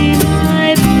away my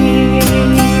pain.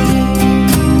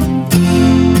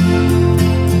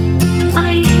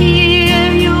 I hear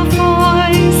your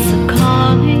voice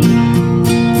calling,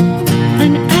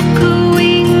 an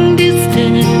echoing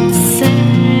distant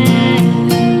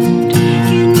sound.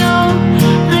 You know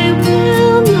I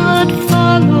will not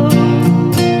follow,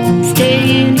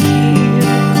 staying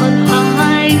here on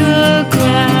higher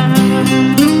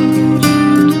ground.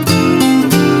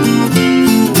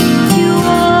 You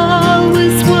always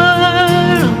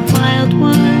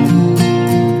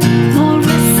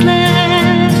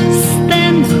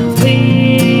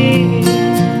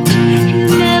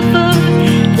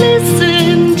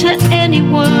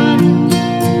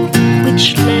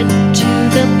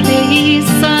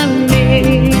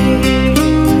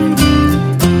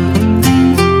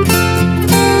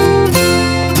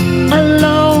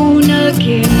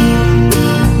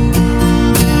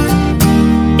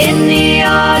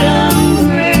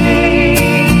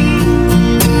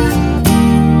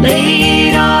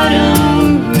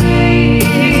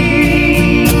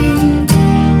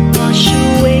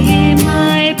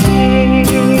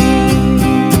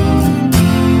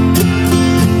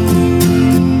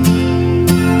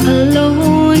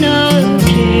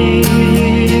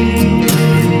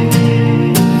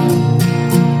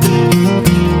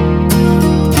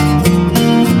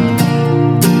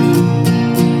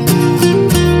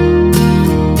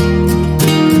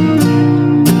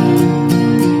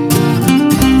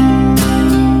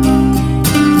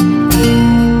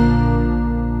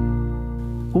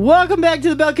welcome back to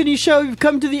the Balcony Show. You've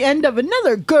come to the end of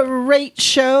another great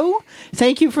show.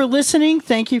 Thank you for listening.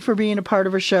 Thank you for being a part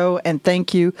of our show. And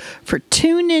thank you for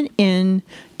tuning in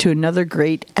to another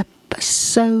great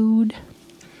episode.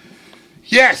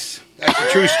 Yes, that's a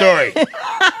true story.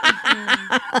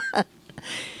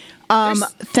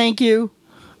 Thank you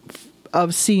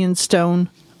of Sea and Stone.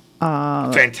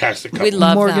 Fantastic couple. We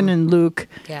love Morgan them. and Luke.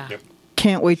 Yeah. Yep.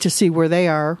 Can't wait to see where they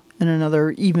are in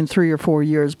another even 3 or 4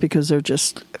 years because they're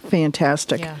just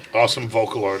fantastic. Yeah. Awesome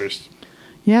vocal artist.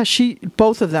 Yeah,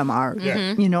 both of them are.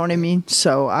 Yeah. You know what I mean?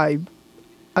 So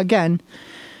again,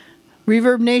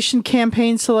 Reverb Nation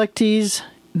campaign selectees,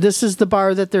 this is the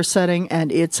bar that they're setting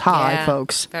and it's high, Yeah,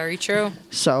 folks. Very true.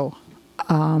 So,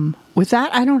 with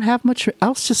that, I don't have much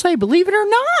else to say, believe it or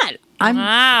not.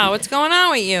 Wow, what's going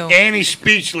on with you? Annie's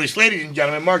speechless. Ladies and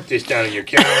gentlemen, mark this down in your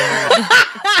calendar.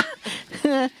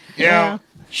 Yeah.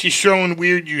 She's throwing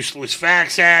weird, useless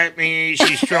facts at me.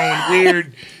 She's throwing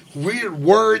weird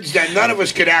words that none of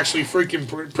us could actually freaking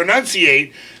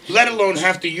pronunciate, let alone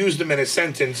have to use them in a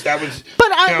sentence. That was. But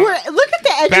look at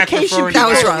the education. That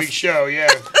was rough. Show, yeah.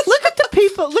 Look at the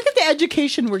people. Look at the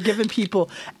education we're giving people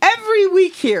every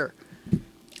week here.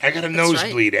 I got a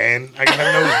nosebleed, Ann. I got a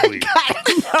nosebleed.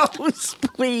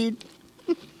 Nosebleed.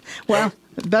 Well,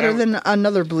 better than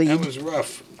another bleed. That was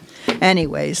rough.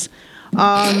 Anyways,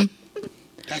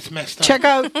 that's messed up.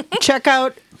 Check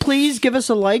out. Please give us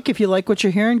a like if you like what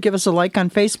you're hearing. Give us a like on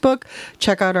Facebook.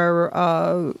 Check out our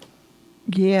Our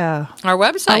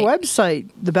website. Our website,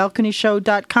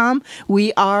 thebalconyshow.com.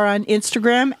 We are on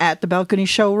Instagram at The Balcony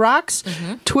Show Rocks,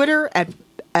 Twitter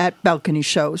at Balcony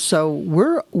Show. So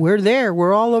we're there.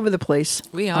 We're all over the place.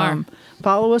 We are.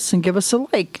 Follow us and give us a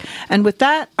like. And with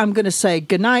that, I'm going to say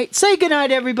goodnight. Say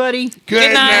goodnight, everybody.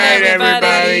 Good night,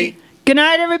 everybody. Good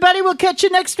night, everybody. We'll catch you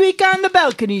next week on The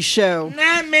Balcony Show.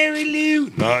 Not Mary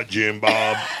Lou. Not Jim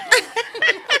Bob.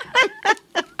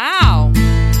 Ow.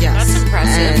 Yes. That's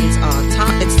impressive.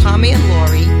 And it's Tommy and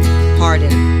Lori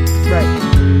Hardin. Right.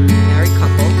 Married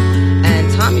couple.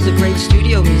 And Tommy's a great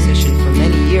studio musician for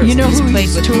many years. You know he's who played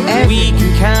he's with touring with? every- We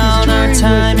can count our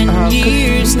time in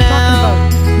years now.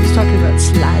 He's talking about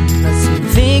sliding us in.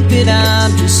 Think that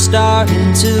I'm just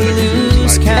starting to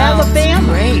lose count.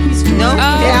 Alabama. He's touring with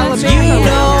Alabama. You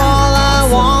know all I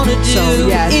want to do So,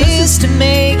 yeah, is to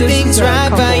make this things is a right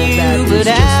by couple you. that is But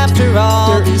just- after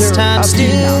all this they're time, up still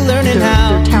now. learning Their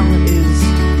how. talent is.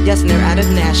 Yes, and they're out of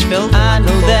Nashville. I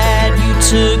know that you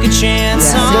took a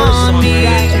chance on me.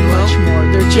 And much more.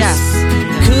 They're just Yes.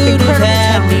 Could have incredible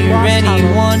had talent, me or lost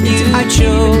anyone talent. you I can't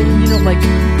chose.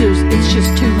 even, it's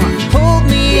just too much. Hold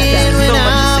me Yeah, in there's when so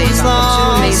much to I say was about them. Two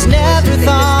lost. amazing Never voices. They just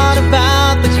thought need to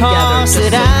about the together, cost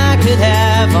just that so I could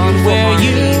have on where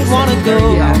you want to go.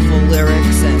 Very powerful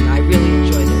lyrics, and I really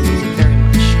enjoy their music very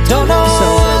much. Don't know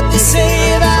what to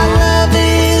say about love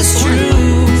is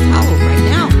true, Oh, right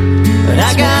now. but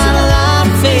I got a lot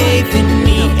of faith in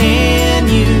me and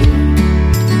you.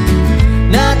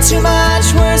 Not too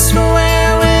much worse for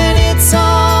wear when it's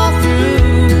all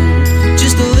through.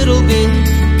 Just a little bit.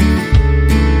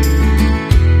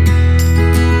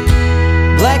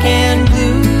 Black and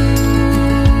blue.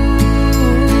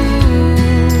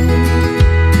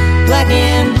 Black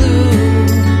and blue.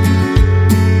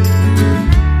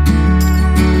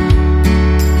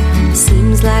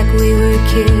 Seems like we were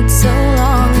kids so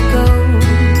long ago.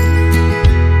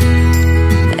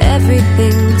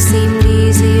 Everything seemed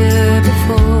easier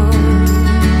before.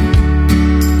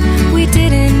 We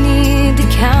didn't need to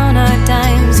count our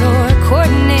dimes or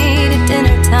coordinate a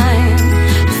dinner time.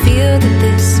 I feel that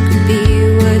this could be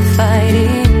worth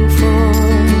fighting for.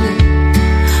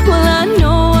 Well, I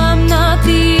know I'm not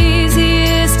the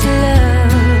easiest to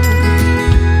love.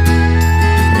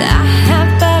 I have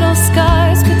battle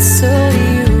scars, but so do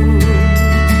you.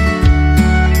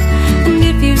 And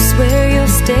if you swear you'll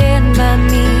stand by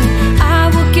me, I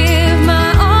will give my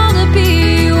all to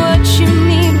be what you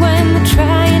need when the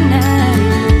trying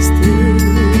night is through.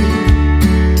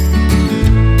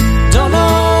 Don't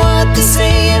know what to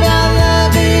say about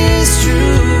love is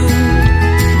true,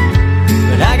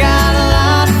 but I got a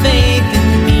lot of faith in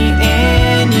me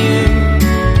and you.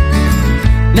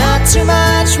 Not too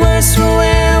much worse for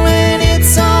wear when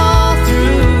it's all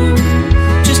through.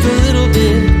 Just a little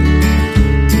bit.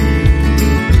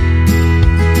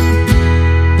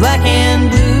 Black and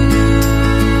blue.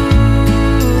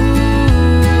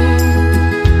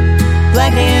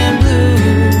 Black and blue.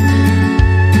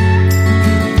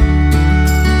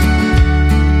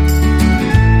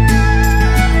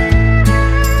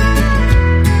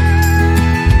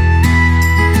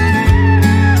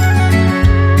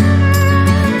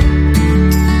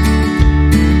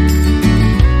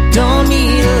 Don't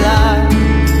need a lot.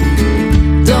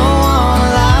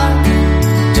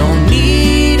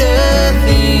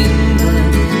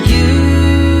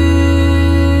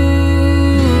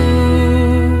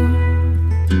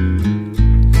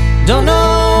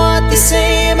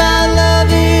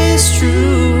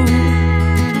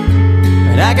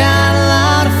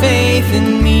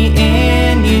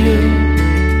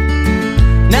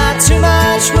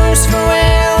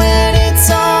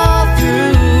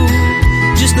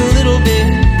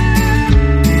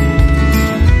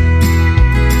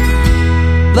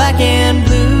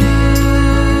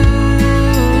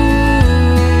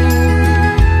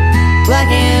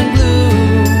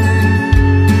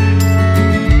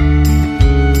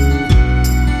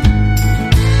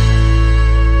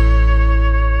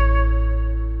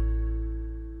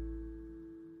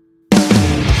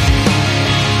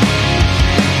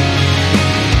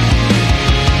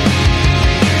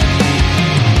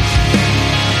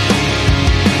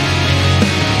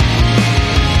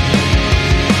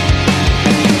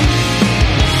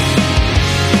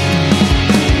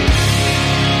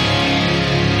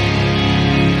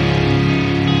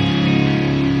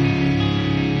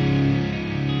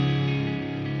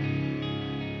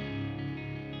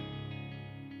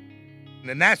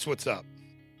 and that's what's up.